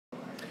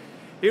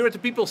Here at the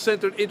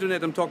People-Centered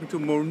Internet, I'm talking to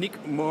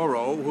Monique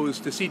Morrow, who is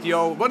the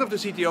CTO, one of the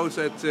CTOs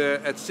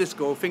at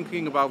Cisco,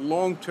 thinking about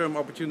long-term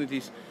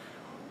opportunities.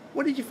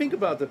 What did you think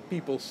about the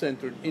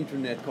People-Centered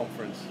Internet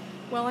conference?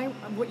 Well,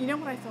 you know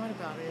what I thought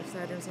about it is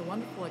that there's a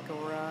wonderful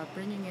agora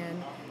bringing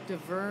in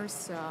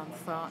diverse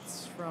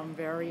thoughts from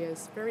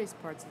various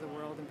parts of the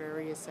world and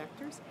various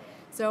sectors.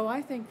 So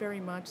I think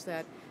very much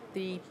that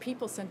the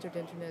people-centered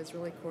internet is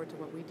really core to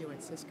what we do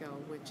at Cisco,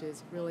 which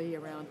is really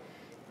around,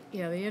 the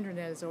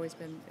internet has always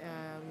been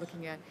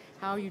looking at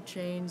how you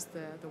change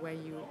the way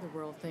the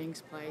world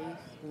thinks, plays,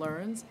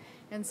 learns.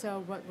 And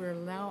so what we're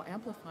now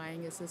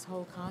amplifying is this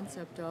whole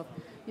concept of,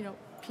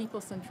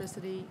 people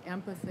centricity,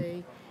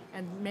 empathy,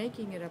 and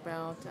making it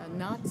about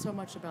not so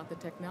much about the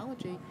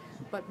technology,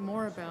 but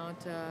more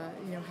about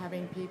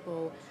having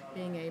people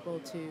being able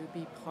to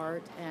be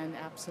part and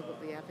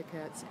absolutely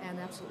advocates and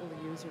absolutely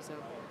users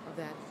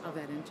of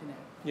that internet.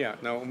 Yeah.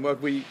 Now,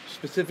 what we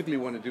specifically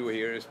want to do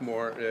here is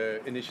more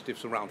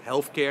initiatives around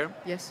healthcare.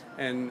 Yes.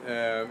 And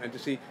to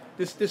see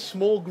this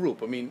small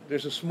group. I mean,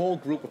 there's a small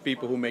group of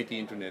people who make the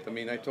internet. I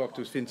mean, I talked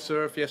to Vint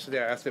Cerf yesterday.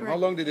 I asked him, how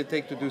long did it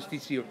take to do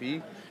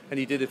TCP? And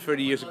he did it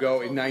 30 years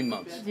ago in 9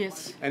 months.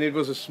 Yes. And it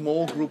was a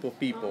small group of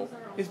people.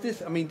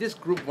 This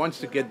group wants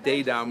to get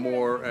data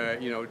more,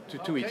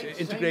 to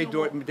integrate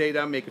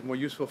data, make it more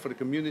useful for the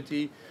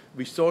community.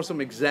 We saw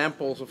some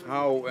examples of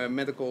how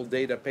medical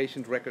data,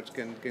 patient records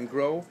can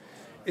grow.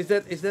 Is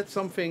that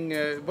something?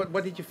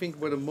 What did you think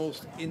were the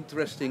most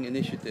interesting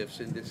initiatives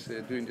in this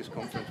during this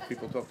conference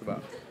people talked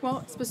about?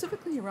 Well,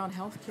 specifically around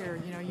healthcare,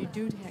 you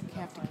do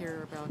have to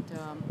care about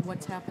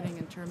what's happening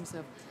in terms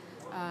of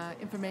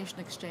information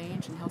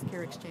exchange and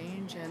healthcare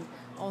exchange, and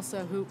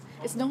also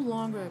it's no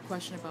longer a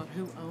question about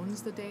who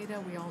owns the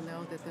data. We all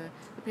know that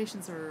the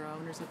patients are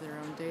owners of their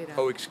own data.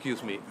 Oh,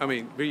 excuse me. I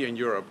mean, we in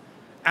Europe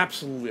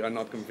absolutely are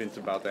not convinced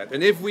about that.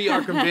 And if we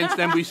are convinced,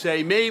 then we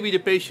say maybe the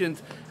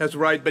patient has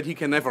right, but he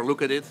can never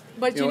look at it.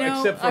 But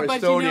except for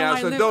Estonia.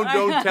 So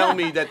don't tell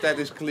me that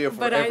is clear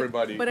for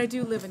everybody. But I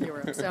do live in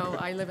Europe, so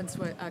I live in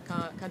a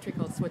country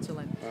called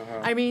Switzerland.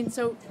 I mean,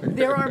 so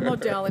there are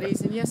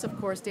modalities, and yes, of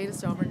course, data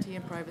sovereignty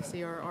and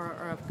privacy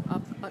are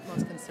of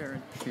utmost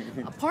concern.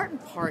 Part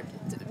and part,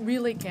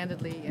 really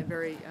candidly and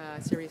very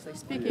seriously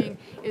speaking,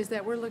 is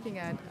that we're looking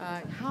at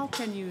how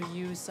can you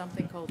use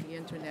something called the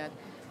internet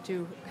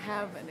to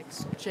have an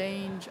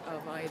exchange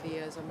of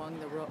ideas among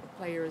the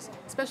players,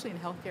 especially in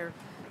healthcare,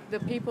 the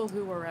people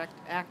who are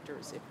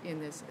actors in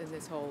this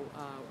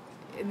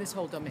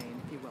whole domain,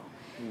 if you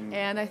will.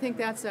 And I think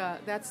that's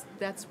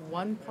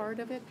one part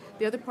of it.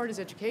 The other part is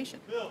education.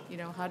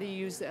 How to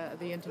use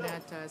the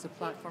internet as a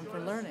platform for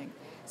learning.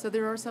 So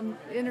there are some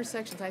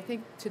intersections. I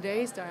think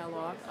today's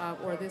dialogue,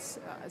 or this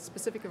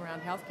specific around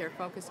healthcare,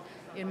 focused,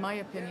 in my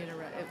opinion,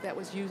 that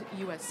was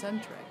U.S.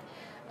 centric.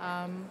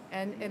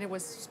 And it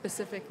was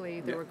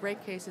specifically, there were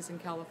great cases in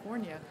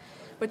California,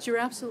 but you're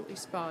absolutely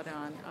spot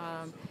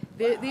on.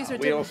 These are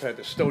we also had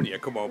Estonia,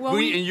 come on. Well,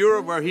 we in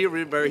Europe were here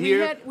with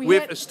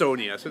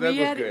Estonia, so that was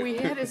good. We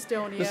had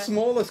Estonia. The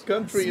smallest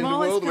country in the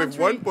world with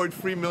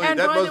 1.3 million,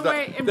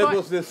 that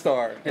was the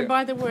star. And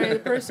by the way, the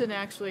person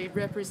actually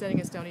representing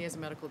Estonia is a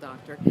medical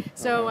doctor.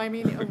 So, I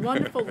mean,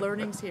 wonderful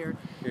learnings here.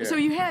 Yeah. So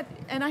you had,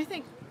 and I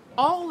think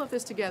all of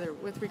this together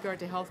with regard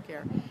to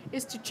healthcare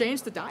is to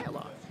change the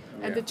dialogue.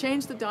 And to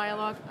change the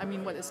dialogue, I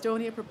mean, what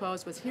Estonia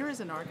proposed was, here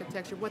is an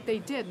architecture. What they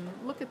did, and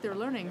look at their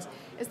learnings,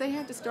 is they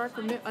had to start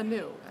from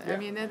anew. Yeah. I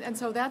mean, and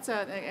so that's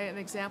an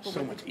example.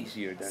 So much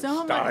easier than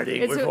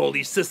starting with all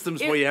these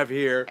systems we have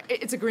here.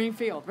 It's a green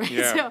field, right?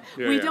 Yeah. So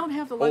we don't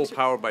have the luxury.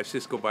 All powered by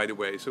Cisco, by the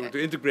way. So to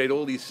integrate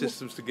all these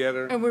systems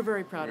together. And we're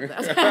very proud of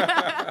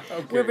that.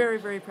 Okay. We're very,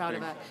 very proud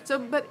of that. So,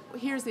 but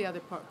here's the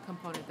other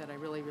component that I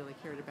really, really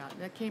cared about.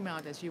 And that came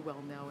out, as you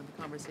well know, in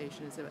the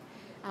conversation, is about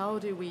how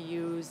do we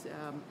use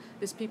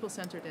this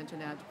people-centered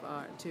internet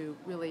to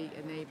really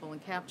enable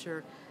and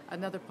capture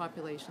another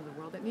population of the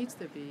world that needs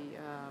to be,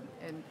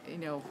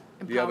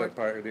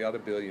 empowered. The other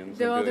billions.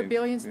 The other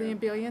billions and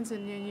billions,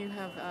 and you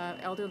have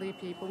elderly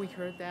people. We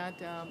heard that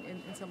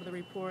in some of the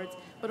reports,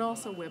 but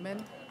also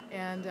women.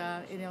 And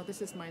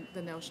this is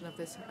the notion of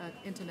this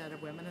internet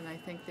of women, and I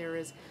think there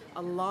is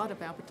a lot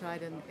of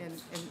appetite in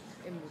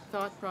the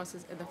thought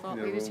process and the thought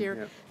leaders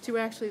here to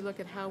actually look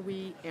at how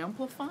we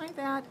amplify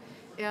that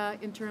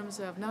in terms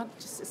of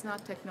it's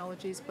not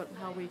technologies, but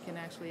how we can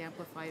actually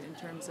amplify it in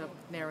terms of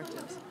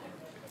narratives.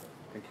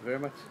 Thank you very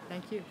much.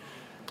 Thank you.